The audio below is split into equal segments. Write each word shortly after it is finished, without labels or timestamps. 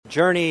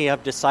journey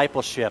of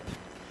discipleship,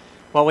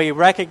 what we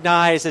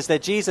recognize is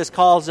that Jesus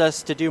calls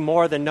us to do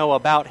more than know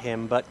about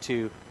him, but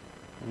to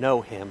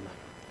know him.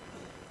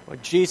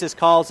 What Jesus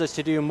calls us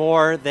to do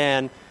more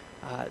than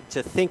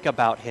to think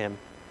about him,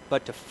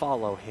 but to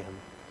follow him.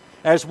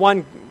 As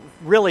one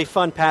really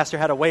fun pastor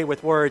had a way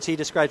with words, he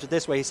describes it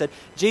this way. He said,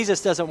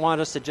 Jesus doesn't want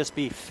us to just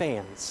be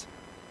fans.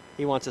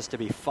 He wants us to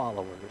be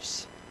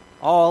followers,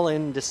 all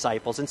in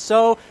disciples. And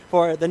so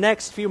for the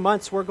next few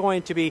months, we're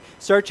going to be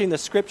searching the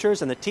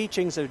scriptures and the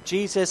teachings of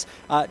Jesus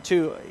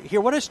to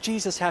hear what does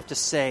Jesus have to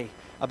say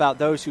about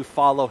those who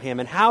follow him,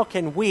 and how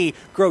can we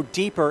grow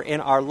deeper in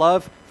our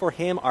love for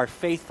him, our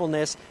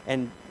faithfulness,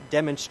 and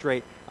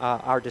demonstrate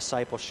our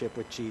discipleship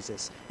with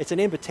Jesus. It's an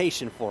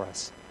invitation for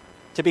us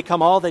to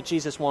become all that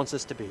Jesus wants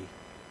us to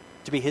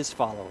be his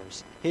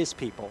followers, his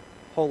people,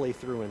 holy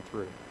through and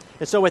through.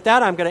 And so with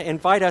that, I'm going to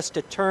invite us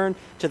to turn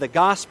to the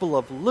Gospel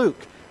of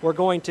Luke. We're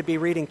going to be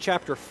reading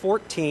chapter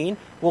 14.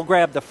 We'll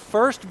grab the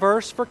first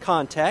verse for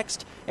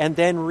context and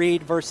then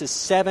read verses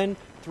 7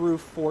 through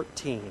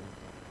 14.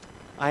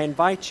 I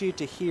invite you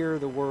to hear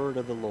the word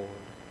of the Lord.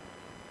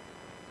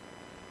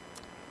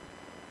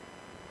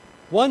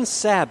 One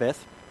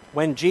Sabbath,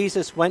 when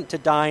Jesus went to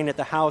dine at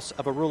the house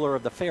of a ruler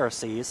of the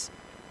Pharisees,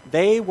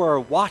 they were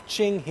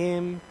watching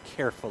him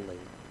carefully.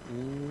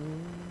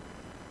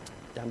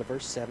 Down to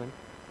verse 7.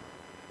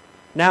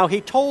 Now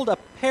he told a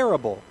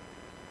parable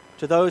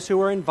to those who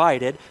were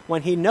invited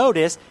when he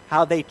noticed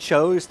how they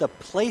chose the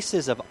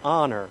places of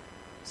honor,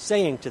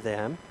 saying to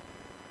them,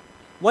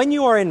 when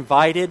you are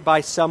invited by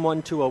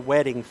someone to a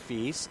wedding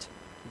feast,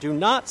 do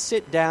not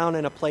sit down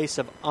in a place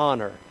of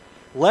honor,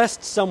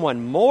 lest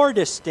someone more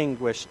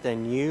distinguished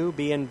than you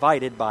be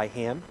invited by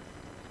him,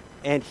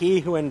 and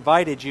he who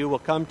invited you will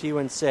come to you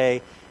and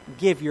say,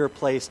 give your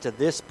place to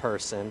this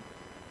person,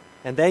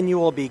 and then you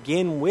will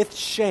begin with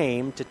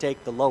shame to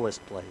take the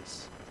lowest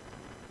place.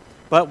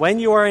 But when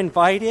you are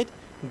invited,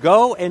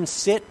 go and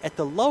sit at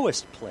the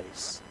lowest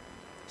place,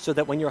 so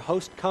that when your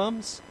host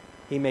comes,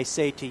 he may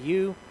say to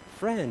you,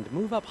 friend,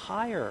 move up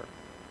higher.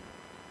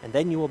 And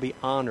then you will be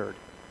honored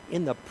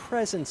in the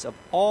presence of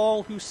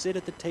all who sit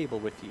at the table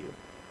with you.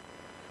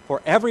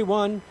 For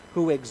everyone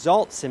who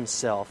exalts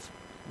himself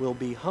will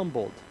be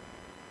humbled,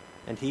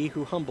 and he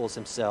who humbles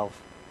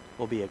himself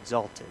will be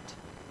exalted.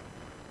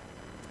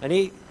 And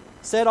he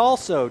said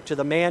also to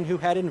the man who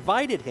had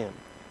invited him,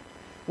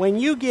 when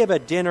you give a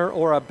dinner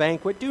or a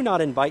banquet, do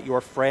not invite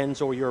your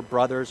friends or your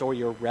brothers or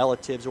your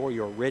relatives or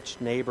your rich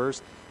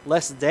neighbors,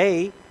 lest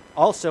they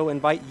also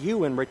invite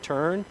you in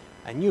return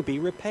and you be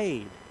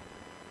repaid.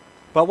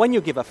 But when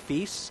you give a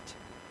feast,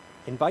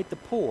 invite the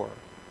poor,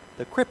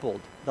 the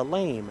crippled, the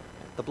lame,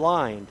 the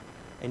blind,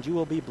 and you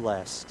will be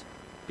blessed,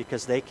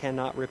 because they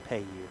cannot repay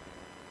you.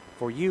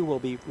 For you will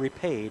be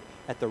repaid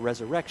at the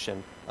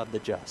resurrection of the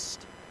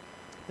just.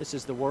 This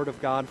is the word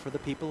of God for the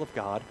people of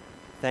God.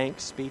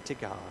 Thanks be to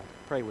God.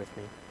 Pray with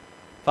me.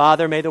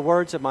 Father, may the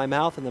words of my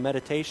mouth and the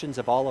meditations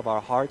of all of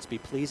our hearts be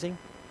pleasing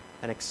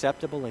and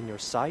acceptable in your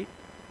sight,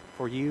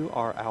 for you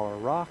are our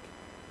rock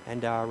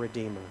and our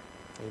Redeemer.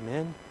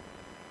 Amen.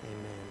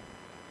 Amen.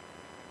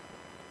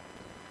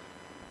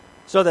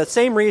 So the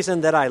same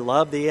reason that I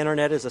love the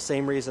internet is the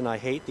same reason I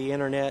hate the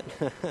internet.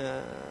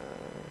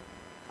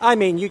 I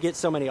mean, you get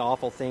so many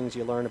awful things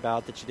you learn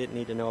about that you didn't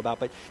need to know about.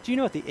 But do you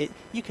know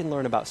you can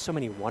learn about so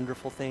many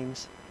wonderful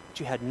things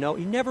that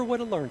you never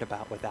would have learned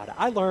about without it.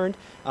 I learned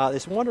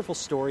this wonderful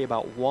story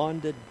about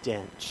Wanda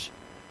Dench.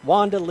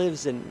 Wanda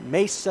lives in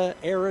Mesa,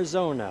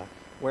 Arizona,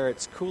 where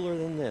it's cooler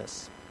than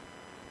this.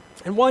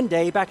 And one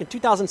day, back in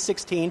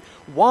 2016,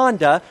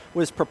 Wanda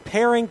was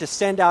preparing to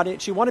send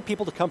out, she wanted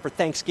people to come for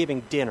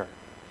Thanksgiving dinner.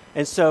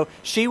 And so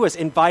she was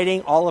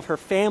inviting all of her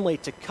family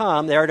to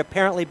come. There had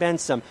apparently been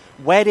some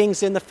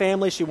weddings in the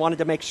family. She wanted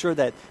to make sure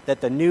that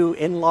the new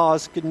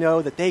in-laws could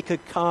know that they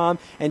could come.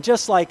 And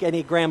just like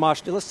any grandma,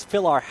 let's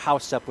fill our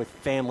house up with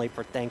family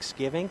for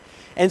Thanksgiving.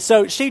 And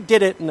so she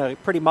did it in a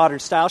pretty modern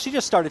style. She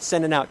just started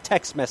sending out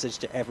text message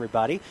to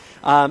everybody.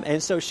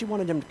 And so she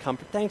wanted them to come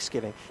for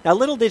Thanksgiving. Now,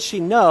 little did she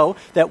know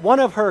that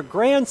one of her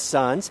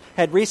grandsons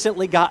had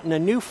recently gotten a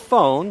new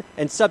phone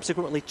and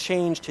subsequently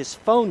changed his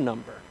phone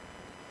number.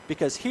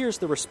 Because here's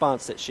the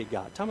response that she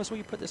got. Thomas, will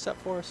you put this up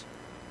for us?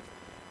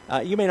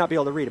 You may not be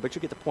able to read it, but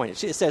you get the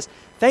point. It says,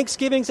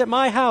 Thanksgiving's at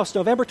my house,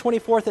 November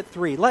 24th at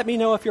 3. Let me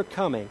know if you're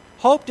coming.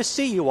 Hope to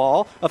see you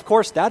all. Of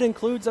course, that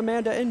includes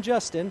Amanda and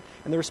Justin.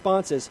 And the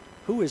response is,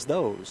 who is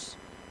those?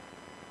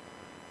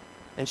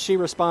 And she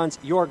responds,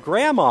 your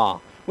grandma,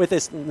 with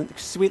this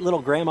sweet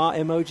little grandma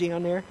emoji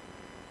on there.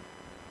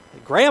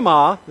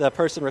 Grandma, the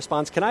person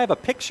responds, can I have a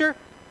picture?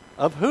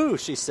 Of who,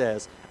 she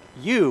says.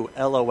 You,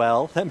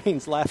 LOL. That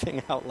means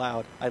laughing out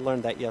loud. I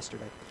learned that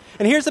yesterday.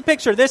 And here's the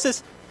picture. This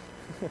is,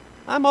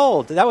 I'm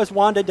old. That was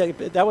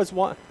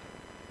Wanda.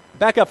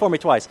 Back up for me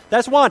twice.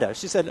 That's Wanda.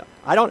 She said,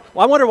 I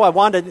wonder why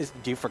Wanda,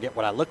 do you forget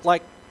what I look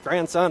like,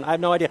 grandson? I have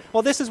no idea.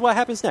 Well, this is what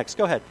happens next.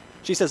 Go ahead.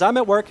 She says, I'm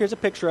at work. Here's a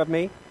picture of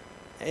me.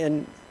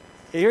 And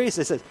here he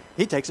says,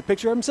 he takes a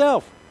picture of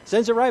himself,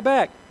 sends it right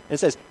back, and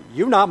says,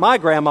 you not my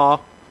grandma.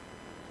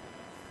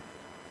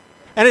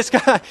 And it's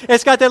got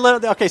that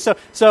little, okay, so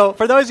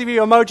for those of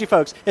you emoji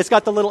folks, it's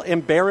got the little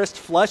embarrassed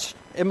flush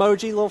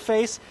emoji little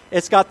face.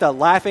 It's got the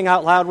laughing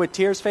out loud with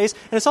tears face.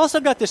 And it's also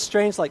got this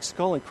strange like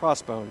skull and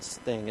crossbones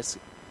thing.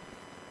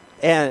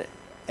 And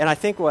I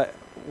think what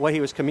he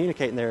was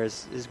communicating there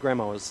is his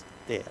grandma was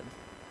dead.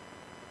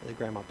 His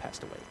grandma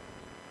passed away.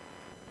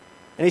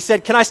 And he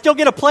said, "Can I still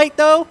get a plate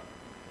though?"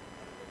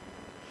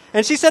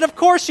 And she said, "Of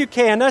course you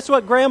can. That's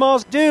what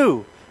grandmas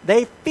do.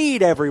 They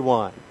feed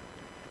everyone."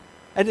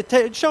 And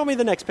show me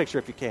the next picture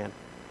if you can.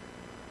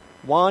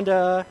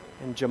 Wanda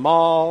and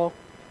Jamal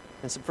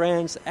and some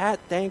friends at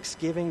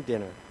Thanksgiving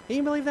dinner. Can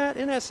you believe that?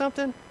 Isn't that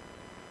something?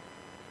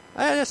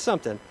 That's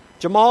something.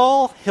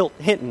 Jamal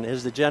Hinton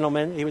is the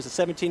gentleman. He was a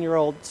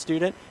 17-year-old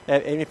student.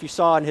 And if you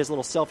saw in his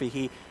little selfie,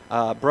 he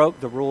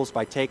broke the rules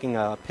by taking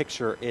a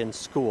picture in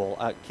school.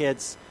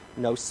 Kids,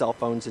 no cell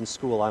phones in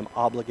school, I'm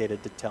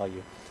obligated to tell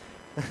you.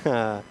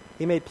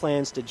 He made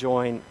plans to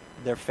join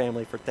their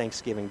family for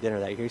Thanksgiving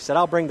dinner that year. He said,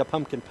 "I'll bring the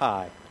pumpkin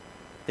pie."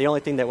 The only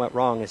thing that went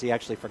wrong is he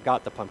actually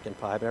forgot the pumpkin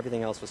pie, but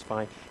everything else was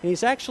fine. And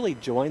he's actually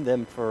joined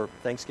them for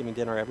Thanksgiving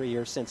dinner every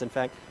year since. In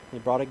fact, he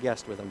brought a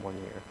guest with him one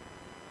year.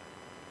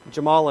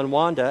 Jamal and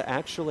Wanda,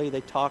 actually,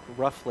 they talk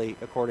roughly,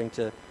 according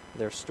to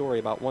their story,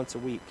 about once a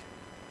week.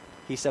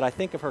 He said, "I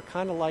think of her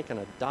kind of like an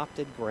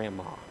adopted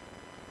grandma."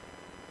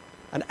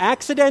 An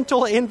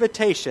accidental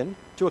invitation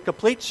to a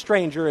complete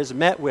stranger is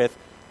met with,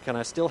 "Can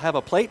I still have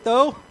a plate,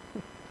 though?"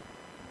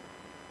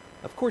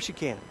 Of course you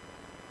can.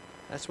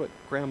 That's what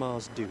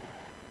grandmas do.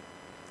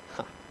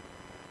 Huh.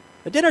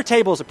 The dinner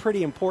table is a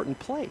pretty important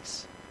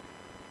place.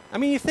 I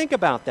mean, you think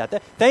about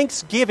that.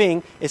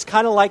 Thanksgiving is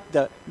kind of like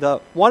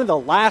the one of the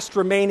last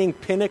remaining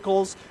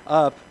pinnacles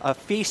of a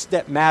feast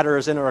that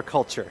matters in our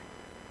culture.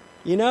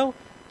 You know,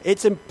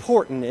 it's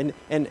important,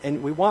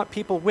 and we want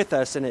people with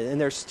us, and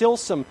there's still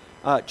some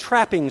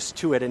trappings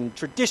to it, and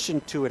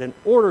tradition to it, and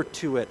order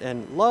to it,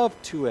 and love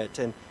to it,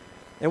 and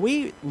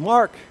we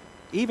mark.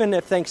 Even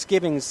if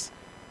Thanksgiving's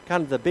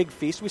kind of the big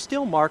feast, we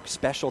still mark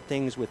special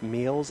things with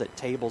meals at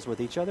tables with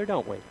each other,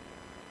 don't we?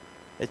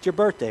 It's your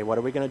birthday. What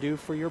are we going to do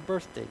for your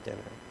birthday dinner?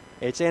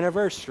 It's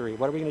anniversary.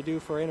 What are we going to do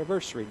for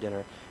anniversary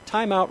dinner?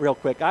 Time out real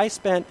quick. I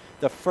spent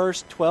the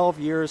first 12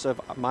 years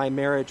of my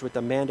marriage with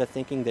Amanda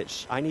thinking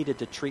that I needed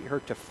to treat her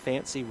to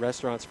fancy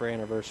restaurants for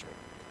anniversary.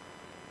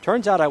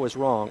 Turns out I was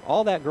wrong.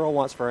 All that girl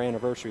wants for her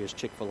anniversary is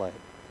Chick-fil-A.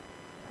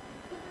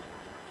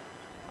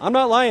 I'm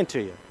not lying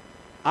to you.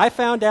 I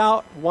found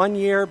out one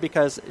year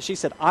because she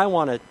said, "I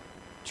want a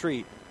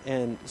treat."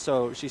 And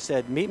so she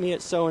said, "Meet me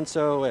at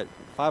so-and-so at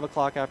 5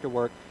 o'clock after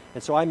work."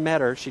 And so I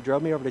met her. She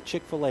drove me over to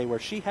Chick-fil-A where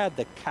she had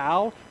the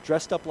cow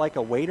dressed up like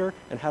a waiter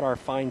and had our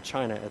fine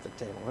china at the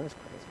table. That's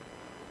crazy.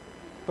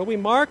 But we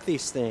mark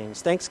these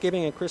things,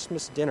 Thanksgiving and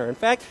Christmas dinner. In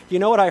fact, you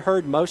know what I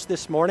heard most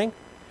this morning?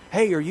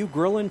 "Hey, are you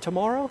grilling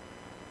tomorrow?"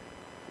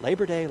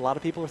 Labor Day, a lot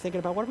of people are thinking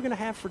about what are we going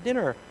to have for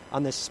dinner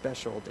on this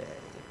special day.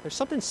 There's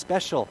something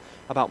special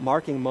about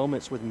marking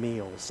moments with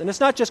meals. And it's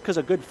not just because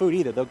of good food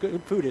either, though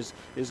good food is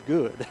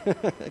good.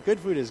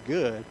 Good food is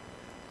good.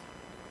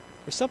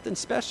 There's something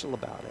special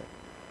about it.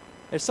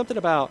 There's something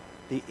about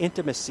the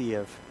intimacy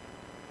of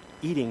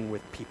eating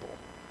with people.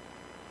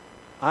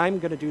 I'm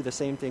going to do the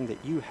same thing that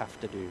you have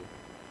to do.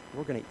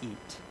 We're going to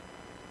eat.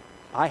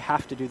 I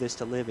have to do this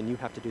to live, and you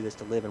have to do this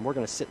to live, and we're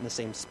going to sit in the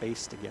same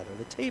space together.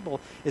 The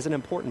table is an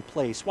important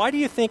place. Why do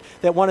you think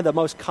that one of the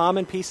most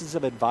common pieces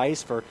of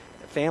advice for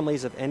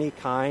families of any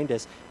kind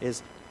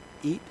is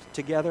eat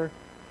together?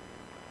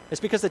 It's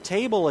because the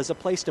table is a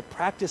place to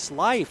practice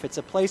life. It's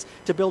a place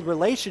to build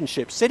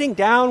relationships. Sitting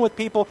down with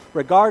people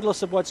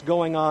regardless of what's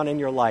going on in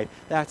your life,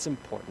 that's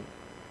important.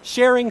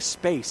 Sharing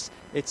space,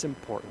 it's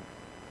important.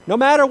 No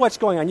matter what's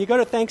going on. You go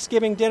to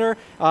Thanksgiving dinner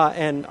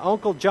and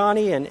Uncle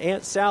Johnny and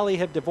Aunt Sally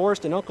have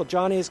divorced, and Uncle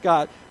Johnny's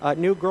got a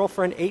new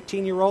girlfriend,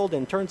 18-year-old,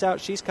 and turns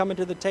out she's coming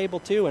to the table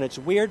too, and it's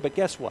weird, but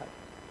guess what?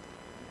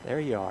 There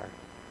you are,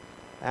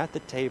 at the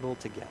table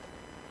together.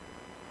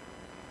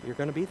 You're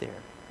going to be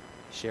there,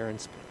 sharing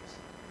space.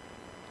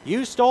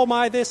 You stole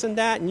my this and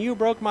that, and you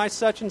broke my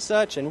such and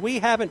such, and we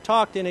haven't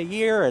talked in a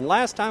year, and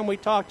last time we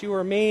talked you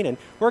were mean, and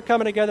we're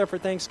coming together for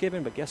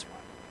Thanksgiving, but guess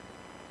what?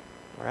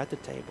 We're at the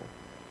table,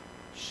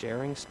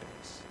 sharing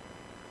space,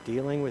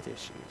 dealing with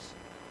issues,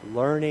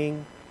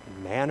 learning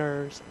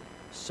manners,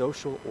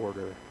 social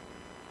order.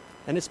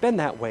 And it's been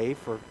that way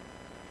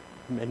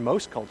in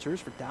most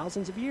cultures for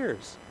thousands of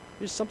years.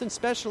 There's something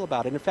special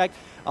about it. In fact,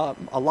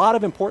 a lot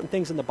of important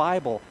things in the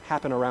Bible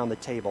happen around the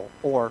table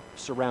or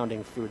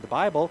surrounding food. The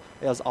Bible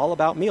is all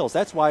about meals.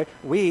 That's why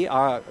we,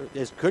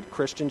 as good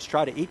Christians,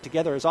 try to eat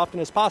together as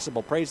often as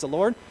possible. Praise the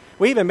Lord.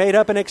 We even made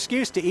up an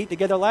excuse to eat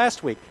together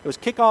last week. It was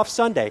Kickoff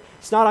Sunday.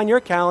 It's not on your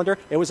calendar.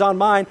 It was on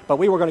mine, but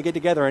we were going to get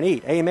together and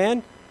eat.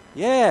 Amen?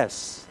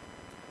 Yes.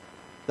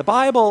 The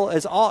Bible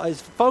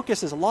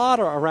focuses a lot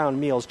around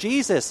meals.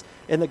 Jesus,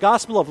 in the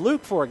Gospel of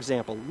Luke, for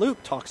example,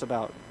 Luke talks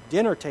about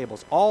dinner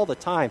tables all the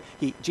time.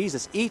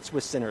 Jesus eats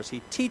with sinners.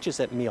 He teaches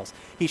at meals.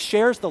 He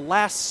shares the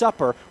Last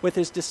Supper with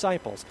his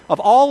disciples.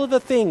 Of all of the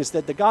things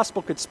that the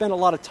gospel could spend a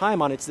lot of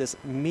time on, it's this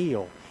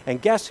meal.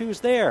 And guess who's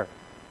there?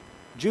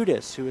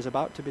 Judas, who is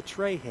about to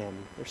betray him.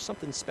 There's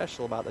something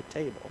special about the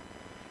table.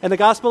 In the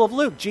Gospel of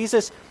Luke,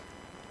 Jesus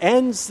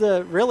ends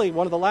really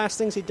one of the last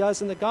things he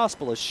does in the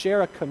Gospel is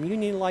share a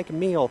communion-like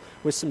meal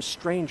with some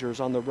strangers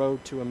on the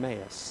road to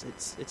Emmaus.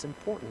 It's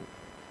important.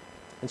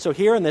 And so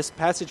here in this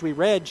passage we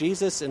read,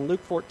 Jesus in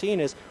Luke 14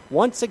 is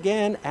once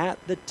again at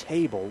the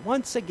table.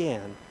 Once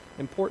again,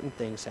 important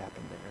things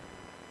happen there.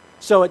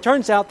 So it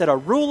turns out that a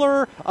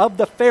ruler of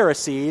the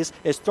Pharisees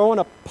is throwing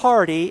a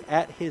party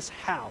at his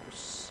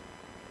house.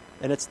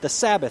 And it's the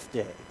Sabbath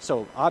day.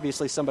 So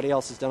obviously somebody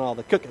else has done all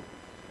the cooking.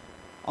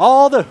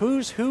 All the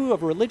who's who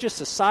of religious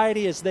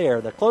society is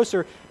there. The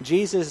closer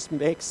Jesus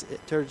makes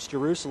it towards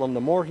Jerusalem,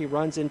 the more he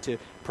runs into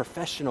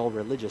professional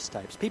religious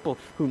types, people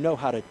who know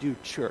how to do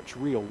church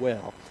real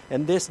well.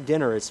 And this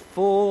dinner is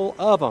full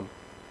of them.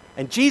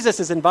 And Jesus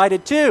is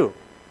invited too.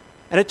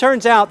 And it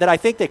turns out that I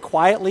think they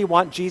quietly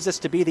want Jesus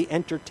to be the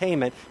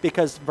entertainment,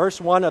 because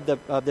verse 1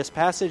 of this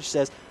passage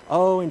says,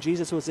 "Oh, and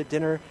Jesus was at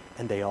dinner,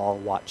 and they all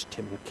watched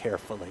him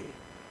carefully."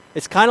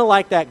 It's kind of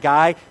like that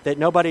guy that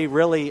nobody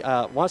really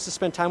wants to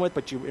spend time with,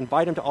 but you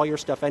invite him to all your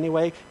stuff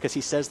anyway because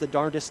he says the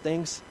darndest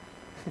things.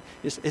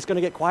 It's going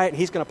to get quiet, and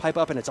he's going to pipe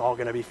up, and it's all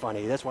going to be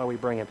funny. That's why we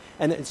bring him.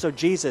 And so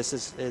Jesus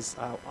is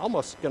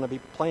almost going to be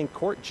playing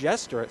court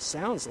jester, it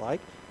sounds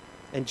like.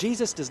 And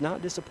Jesus does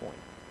not disappoint.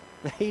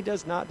 He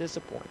does not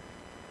disappoint.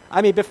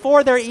 I mean,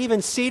 before they're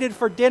even seated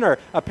for dinner,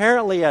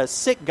 apparently a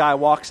sick guy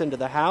walks into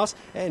the house,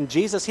 and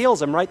Jesus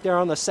heals him right there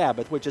on the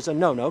Sabbath, which is a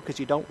no-no because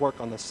you don't work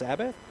on the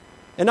Sabbath.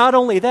 And not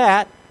only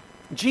that,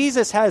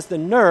 Jesus has the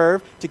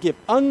nerve to give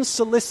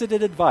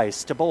unsolicited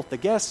advice to both the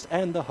guest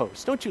and the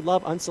host. Don't you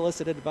love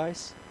unsolicited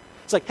advice?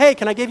 It's like, hey,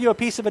 can I give you a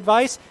piece of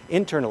advice?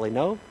 Internally,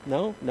 no,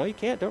 you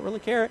can't. Don't really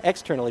care.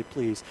 Externally,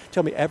 please.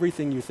 Tell me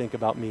everything you think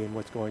about me and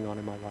what's going on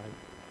in my life.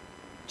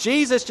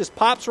 Jesus just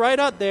pops right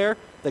up there,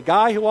 the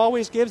guy who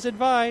always gives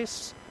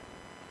advice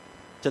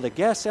to the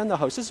guests and the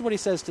host. This is what he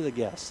says to the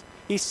guests.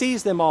 He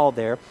sees them all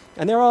there,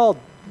 and they're all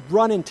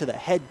running to the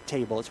head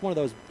table. It's one of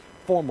those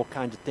formal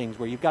kinds of things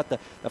where you've got the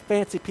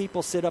fancy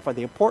people sit up or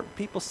the important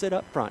people sit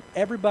up front.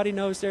 Everybody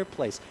knows their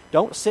place.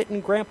 Don't sit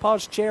in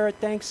Grandpa's chair at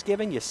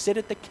Thanksgiving. You sit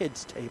at the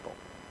kids' table.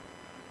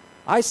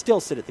 I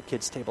still sit at the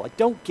kids' table. I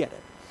don't get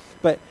it.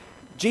 But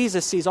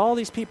Jesus sees all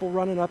these people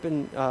running up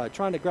and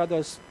trying to grab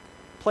those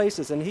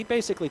places, and he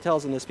basically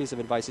tells them this piece of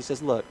advice. He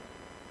says, look,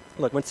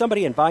 when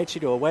somebody invites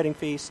you to a wedding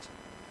feast,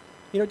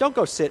 don't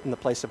go sit in the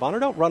place of honor.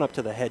 Don't run up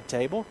to the head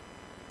table.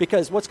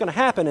 Because what's going to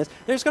happen is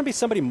there's going to be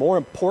somebody more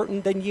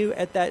important than you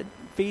at that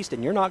feast,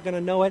 and you're not going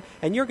to know it,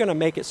 and you're going to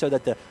make it so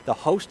that the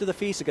host of the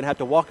feast is going to have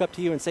to walk up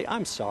to you and say,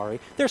 I'm sorry,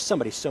 there's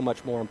somebody so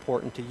much more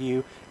important to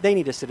you. They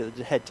need to sit at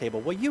the head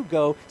table. Well, you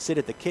go sit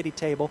at the kiddie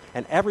table,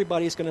 and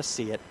everybody's going to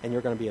see it, and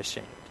you're going to be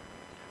ashamed.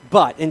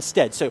 But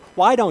instead, so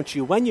why don't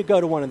you, when you go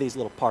to one of these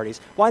little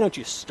parties, why don't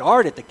you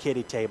start at the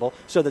kiddie table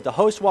so that the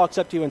host walks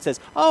up to you and says,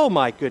 oh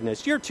my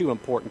goodness, you're too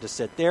important to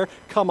sit there.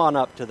 Come on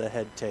up to the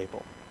head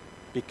table.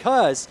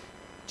 Because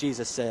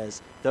Jesus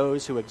says,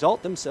 those who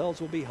exalt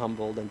themselves will be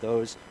humbled, and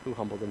those who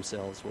humble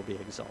themselves will be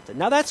exalted.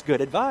 Now, that's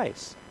good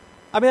advice.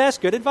 I mean, that's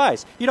good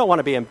advice. You don't want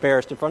to be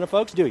embarrassed in front of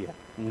folks, do you?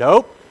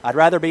 Nope. I'd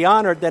rather be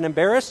honored than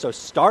embarrassed, so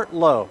start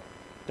low.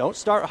 Don't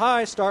start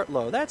high, start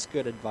low. That's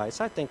good advice.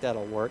 I think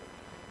that'll work.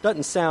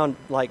 Doesn't sound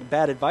like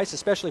bad advice,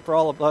 especially for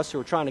all of us who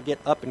are trying to get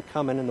up and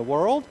coming in the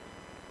world.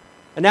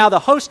 And now the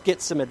host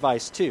gets some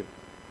advice, too.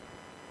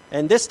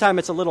 And this time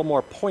it's a little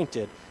more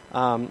pointed.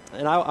 And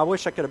I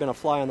wish I could have been a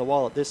fly on the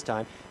wall at this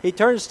time. He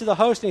turns to the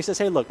host and he says,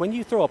 hey, look, when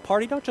you throw a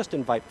party, don't just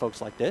invite folks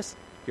like this,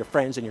 your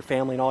friends and your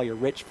family and all your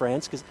rich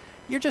friends, because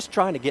you're just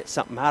trying to get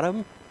something out of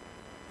them.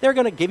 They're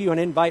going to give you an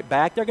invite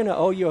back. They're going to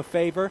owe you a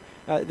favor.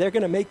 They're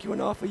going to make you an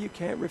offer you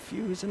can't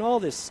refuse and all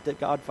this the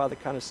Godfather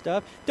kind of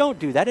stuff. Don't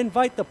do that.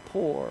 Invite the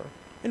poor.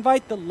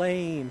 Invite the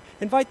lame.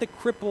 Invite the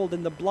crippled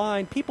and the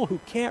blind, people who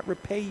can't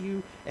repay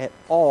you at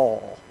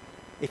all.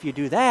 If you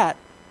do that,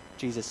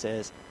 Jesus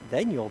says,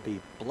 then you'll be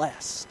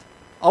blessed.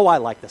 Oh, I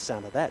like the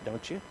sound of that,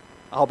 don't you?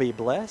 I'll be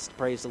blessed,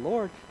 praise the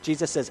Lord.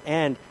 Jesus says,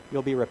 and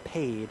you'll be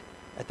repaid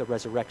at the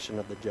resurrection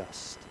of the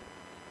just.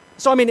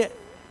 So, I mean,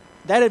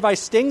 that advice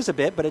stings a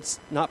bit, but it's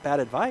not bad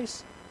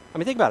advice. I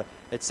mean, think about it.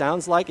 It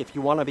sounds like if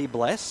you want to be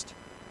blessed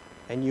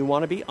and you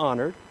want to be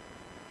honored,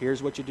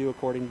 here's what you do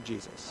according to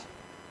Jesus.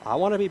 I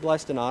want to be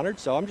blessed and honored,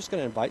 so I'm just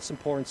going to invite some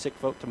poor and sick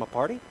folk to my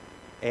party,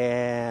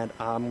 and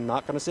I'm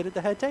not going to sit at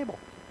the head table.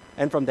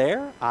 And from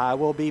there, I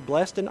will be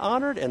blessed and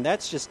honored, and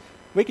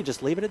we could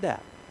just leave it at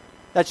that.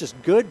 That's just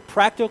good,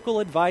 practical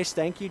advice.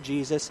 Thank you,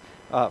 Jesus,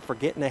 for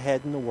getting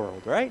ahead in the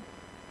world, right?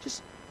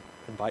 Just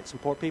invite some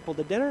poor people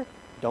to dinner.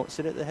 Don't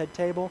sit at the head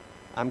table.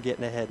 I'm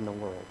getting ahead in the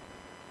world.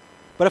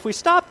 But if we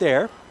stop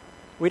there,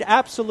 we'd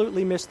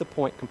absolutely miss the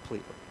point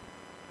completely.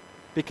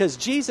 Because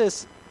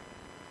Jesus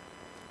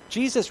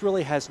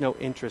really has no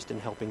interest in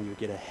helping you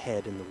get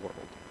ahead in the world.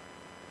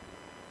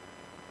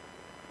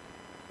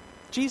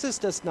 Jesus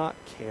does not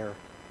care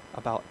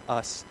about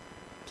us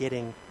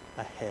getting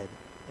ahead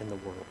in the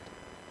world.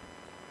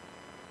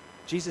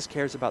 Jesus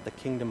cares about the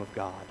kingdom of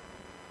God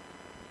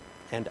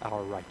and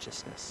our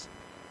righteousness.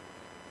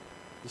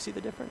 You see the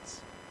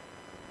difference?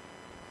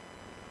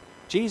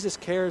 Jesus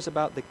cares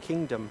about the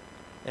kingdom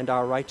and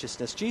our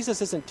righteousness. Jesus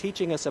isn't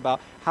teaching us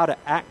about how to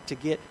act to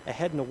get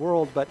ahead in the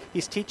world, but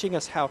he's teaching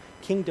us how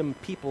kingdom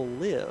people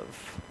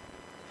live.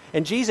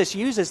 And Jesus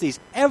uses these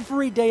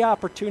everyday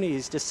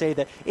opportunities to say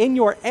that in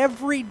your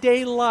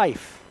everyday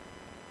life,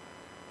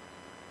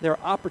 there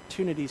are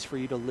opportunities for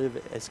you to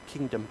live as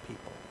kingdom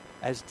people,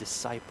 as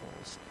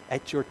disciples,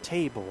 at your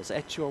tables,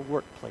 at your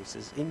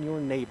workplaces, in your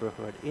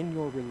neighborhood, in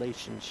your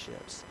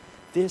relationships.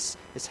 This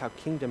is how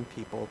kingdom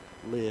people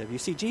live. You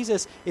see,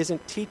 Jesus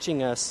isn't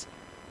teaching us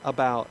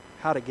about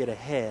how to get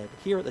ahead.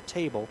 Here at the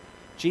table,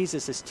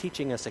 Jesus is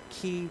teaching us a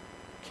key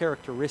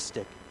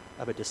characteristic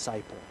of a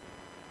disciple,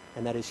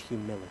 and that is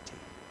humility.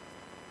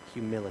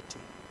 Humility,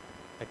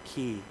 a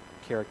key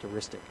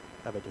characteristic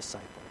of a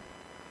disciple.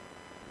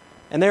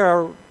 And there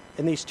are,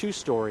 in these two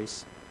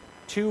stories,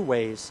 two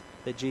ways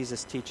that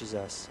Jesus teaches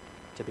us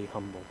to be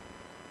humble.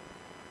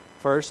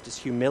 First is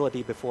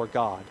humility before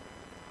God,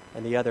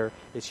 and the other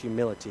is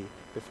humility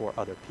before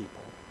other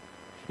people.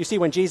 You see,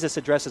 when Jesus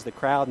addresses the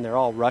crowd and they're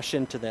all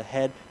rushing to the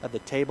head of the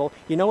table,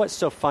 you know what's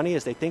so funny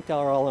is they think they're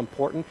all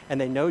important, and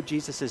they know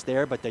Jesus is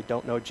there, but they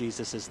don't know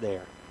Jesus is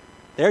there.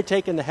 They're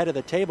taking the head of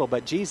the table,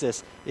 but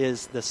Jesus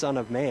is the Son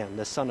of Man,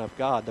 the Son of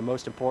God, the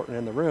most important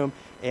in the room,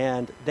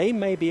 and they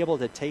may be able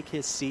to take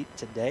his seat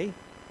today,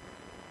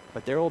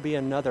 but there will be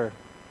another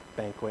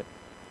banquet.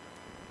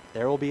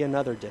 There will be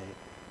another day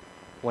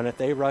when if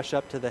they rush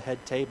up to the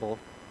head table,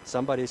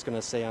 somebody's going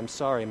to say, "I'm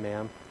sorry,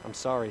 ma'am. I'm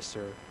sorry,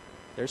 sir.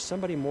 There's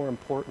somebody more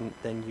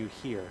important than you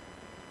here.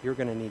 You're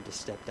going to need to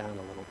step down a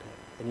little bit."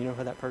 And you know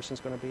who that person's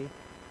going to be?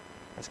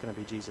 That's going to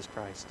be Jesus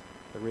Christ,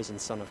 the risen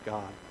Son of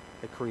God,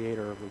 the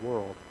creator of the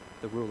world,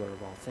 the ruler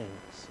of all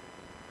things.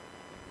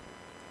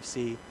 You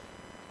see,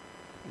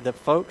 the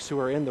folks who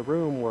were in the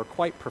room were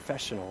quite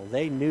professional.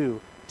 They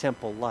knew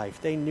temple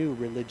life. They knew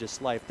religious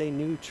life. They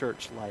knew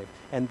church life.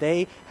 And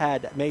they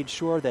had made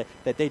sure that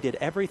they did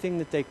everything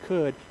that they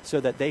could so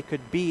that they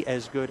could be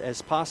as good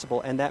as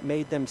possible. And that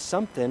made them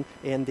something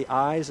in the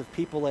eyes of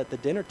people at the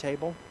dinner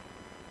table.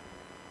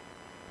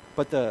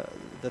 But the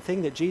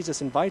thing that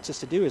Jesus invites us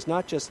to do is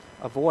not just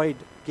avoid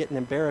getting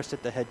embarrassed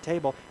at the head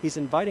table. He's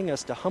inviting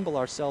us to humble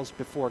ourselves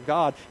before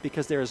God,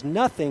 because there is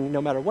nothing,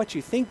 no matter what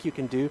you think you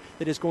can do,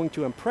 that is going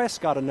to impress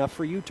God enough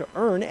for you to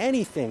earn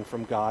anything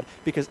from God,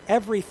 because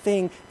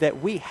everything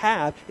that we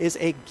have is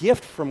a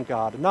gift from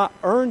God, not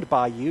earned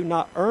by you,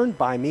 not earned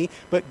by me,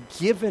 but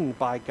given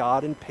by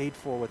God and paid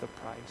for with a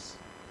price.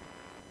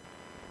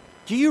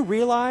 Do you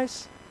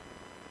realize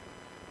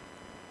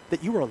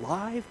that you are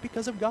alive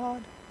because of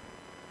God?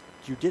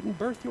 You didn't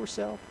birth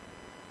yourself.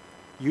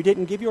 You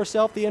didn't give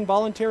yourself the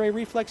involuntary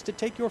reflex to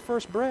take your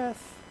first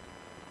breath.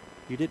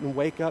 You didn't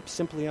wake up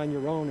simply on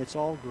your own. It's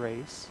all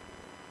grace.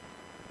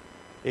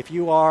 If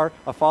you are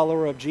a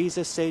follower of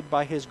Jesus, saved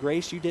by his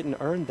grace, you didn't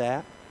earn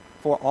that.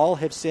 For all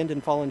have sinned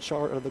and fallen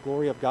short of the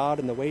glory of God,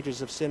 and the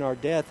wages of sin are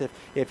death.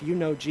 If you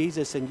know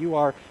Jesus and you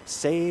are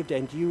saved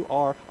and you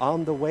are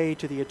on the way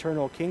to the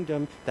eternal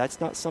kingdom, that's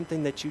not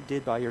something that you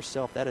did by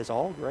yourself. That is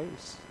all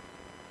grace.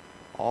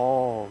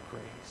 All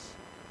grace.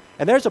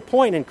 And there's a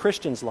point in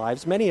Christians'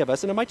 lives, many of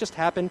us, and it might just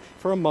happen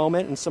for a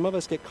moment, and some of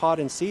us get caught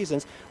in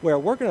seasons where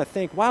we're going to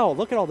think, wow,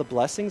 look at all the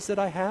blessings that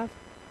I have,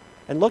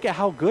 and look at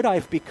how good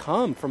I've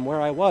become from where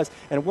I was.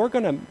 And we're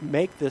going to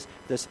make this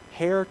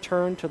hair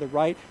turn to the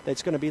right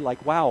that's going to be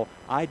like, wow,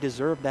 I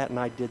deserve that and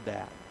I did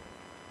that.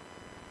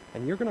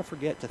 And you're going to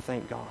forget to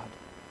thank God.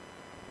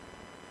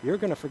 You're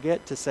going to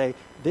forget to say,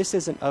 this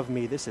isn't of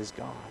me, this is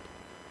God.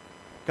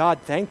 God,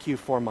 thank you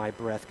for my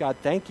breath. God,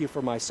 thank you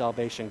for my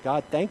salvation.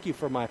 God, thank you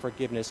for my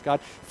forgiveness.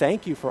 God,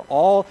 thank you for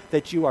all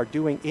that you are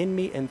doing in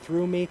me and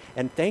through me.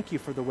 And thank you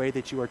for the way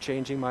that you are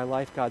changing my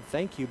life. God,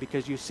 thank you,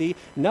 because you see,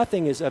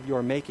 nothing is of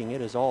your making. It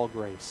is all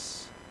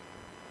grace.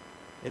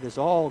 It is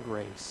all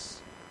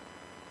grace.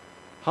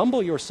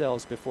 Humble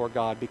yourselves before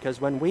God, because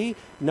when we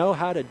know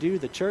how to do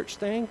the church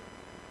thing,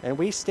 and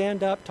we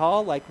stand up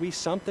tall like we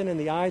something in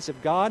the eyes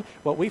of God,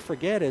 what we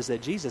forget is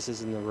that Jesus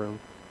is in the room.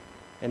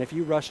 And if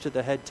you rush to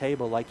the head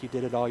table like you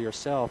did it all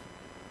yourself,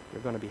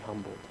 you're going to be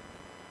humbled.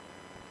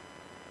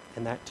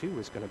 And that too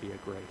is going to be a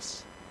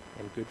grace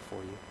and good for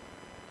you.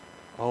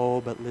 Oh,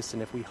 but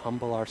listen, if we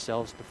humble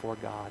ourselves before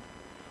God,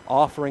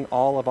 offering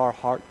all of our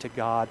heart to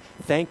God,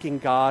 thanking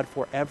God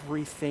for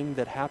everything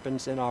that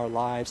happens in our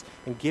lives,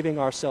 and giving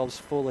ourselves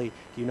fully,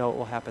 do you know what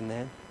will happen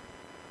then?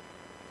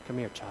 Come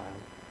here, child.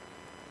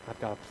 I've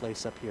got a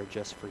place up here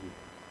just for you.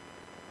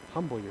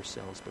 Humble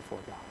yourselves before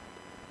God.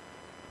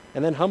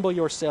 And then humble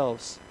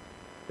yourselves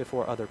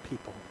before other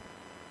people.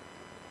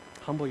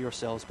 Humble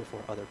yourselves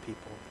before other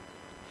people.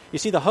 You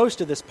see, the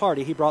host of this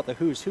party, he brought the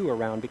who's who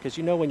around, because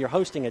you know when you're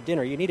hosting a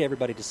dinner, you need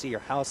everybody to see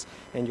your house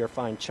and your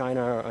fine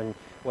china and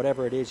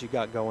whatever it is you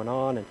got going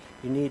on, and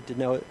you need to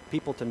know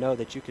people to know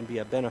that you can be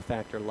a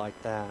benefactor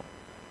like that.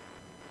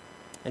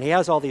 And he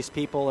has all these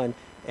people,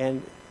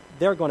 and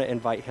they're going to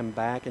invite him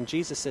back, and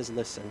Jesus says,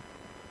 listen,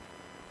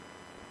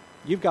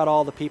 you've got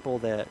all the people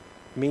that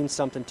means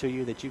something to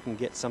you that you can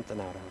get something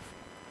out of.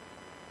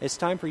 It's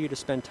time for you to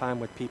spend time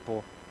with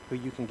people who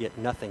you can get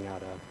nothing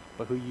out of.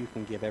 but who you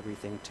can give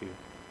everything to.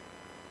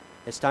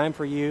 It's time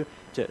for you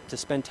to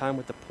spend time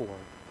with the poor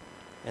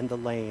and the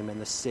lame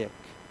and the sick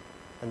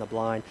and the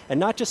blind, and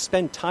not just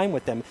spend time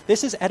with them.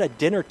 This is at a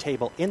dinner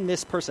table in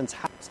this person's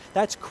house.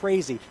 That's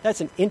crazy.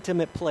 That's an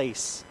intimate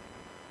place.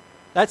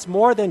 That's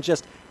more than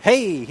just,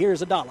 hey,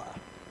 here's $1,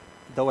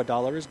 though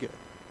 $1 is good.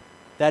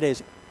 That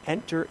is,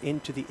 enter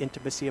into the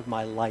intimacy of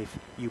my life,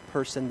 you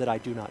person that I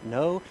do not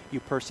know, you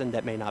person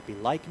that may not be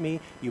like me,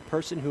 you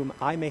person whom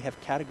I may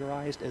have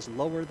categorized as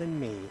lower than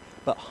me,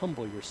 but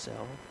humble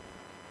yourself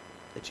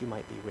that you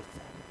might be with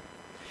them.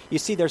 You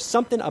see, there's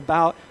something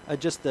about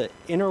just the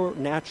inner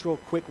natural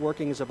quick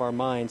workings of our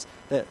minds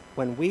that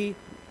when we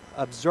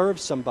observe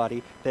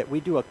somebody, that we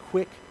do a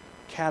quick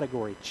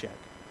category check.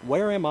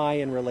 Where am I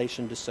in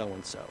relation to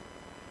so-and-so?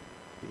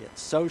 Be it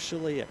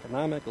socially,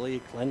 economically,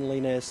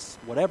 cleanliness,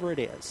 whatever it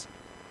is.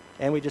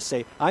 And we just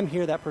say, I'm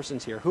here, that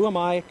person's here. Who am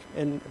I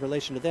in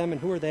relation to them,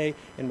 and who are they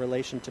in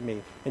relation to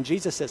me? And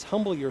Jesus says,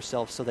 humble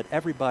yourself so that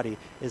everybody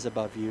is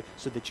above you,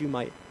 so that you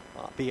might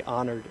be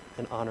honored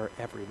and honor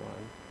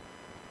everyone.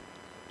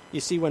 You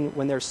see,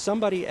 when there's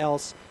somebody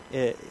else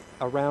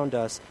around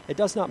us, it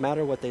does not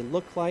matter what they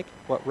look like,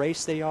 what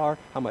race they are,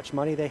 how much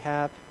money they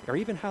have, or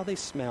even how they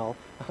smell.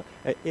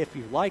 If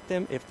you like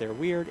them, if they're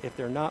weird, if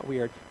they're not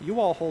weird, you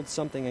all hold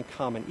something in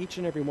common, each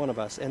and every one of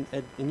us. And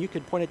you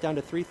could point it down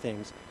to 3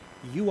 things.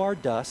 You are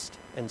dust,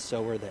 and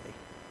so are they.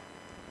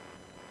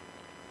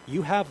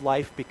 You have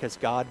life because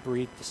God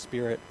breathed the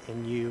Spirit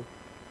in you,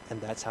 and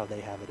that's how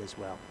they have it as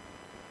well.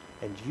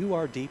 And you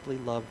are deeply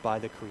loved by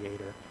the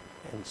Creator,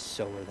 and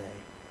so are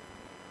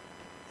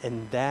they.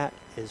 And that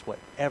is what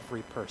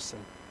every person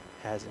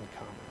has in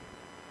common.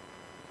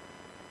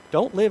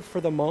 Don't live for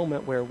the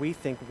moment where we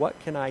think, what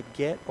can I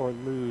get or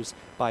lose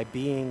by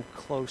being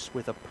close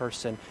with a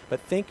person? But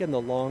think in the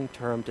long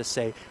term to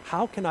say,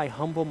 how can I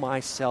humble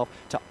myself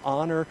to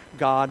honor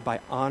God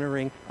by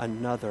honoring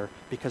another?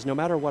 Because no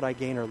matter what I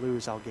gain or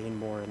lose, I'll gain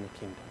more in the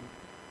kingdom.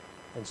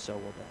 And so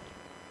will they.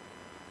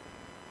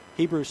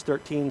 Hebrews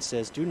 13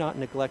 says, do not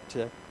neglect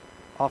to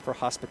offer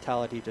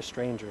hospitality to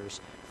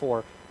strangers,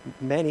 for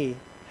many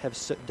have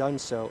done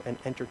so and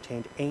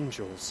entertained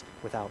angels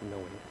without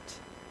knowing it.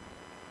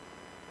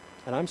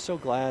 And I'm so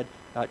glad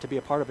to be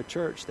a part of a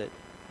church that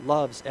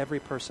loves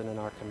every person in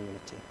our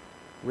community,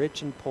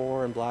 rich and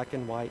poor and black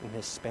and white and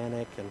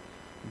Hispanic and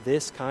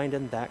this kind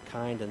and that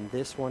kind and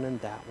this one and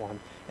that one.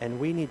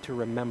 And we need to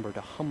remember to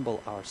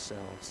humble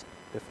ourselves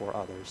before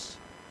others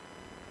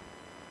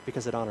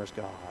because it honors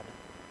God.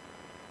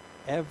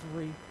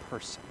 Every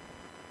person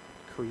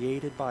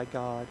created by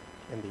God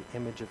in the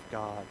image of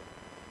God,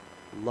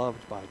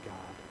 loved by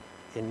God,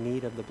 in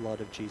need of the blood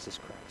of Jesus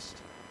Christ.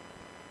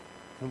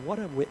 And what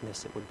a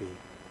witness it would be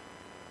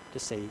to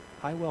say,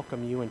 I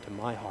welcome you into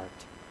my heart,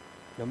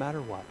 no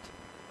matter what.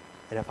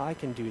 And if I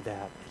can do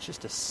that, it's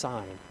just a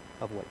sign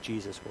of what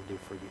Jesus will do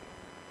for you.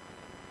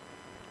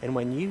 And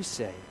when you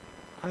say,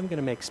 I'm going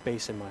to make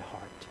space in my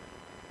heart,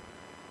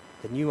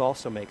 then you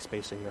also make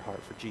space in your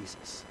heart for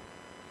Jesus.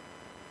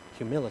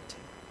 Humility.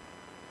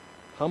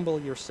 Humble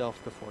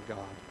yourself before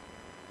God.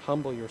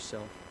 Humble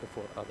yourself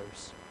before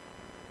others.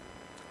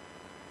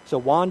 So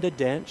Wanda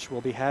Dench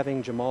will be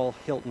having Jamal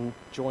Hilton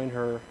join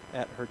her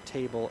at her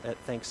table at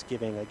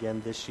Thanksgiving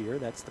again this year.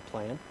 That's the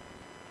plan.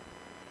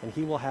 And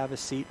he will have a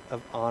seat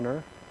of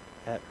honor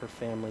at her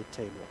family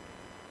table.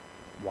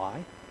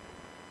 Why?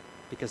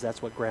 Because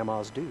that's what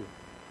grandmas do.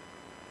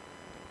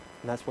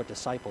 And that's what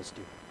disciples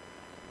do.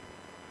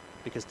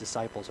 Because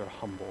disciples are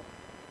humble.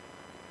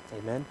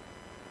 Amen?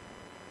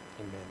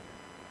 Amen.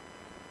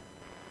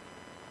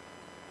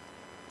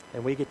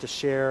 And we get to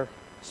share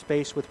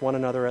space with one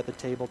another at the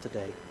table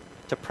today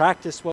to practice what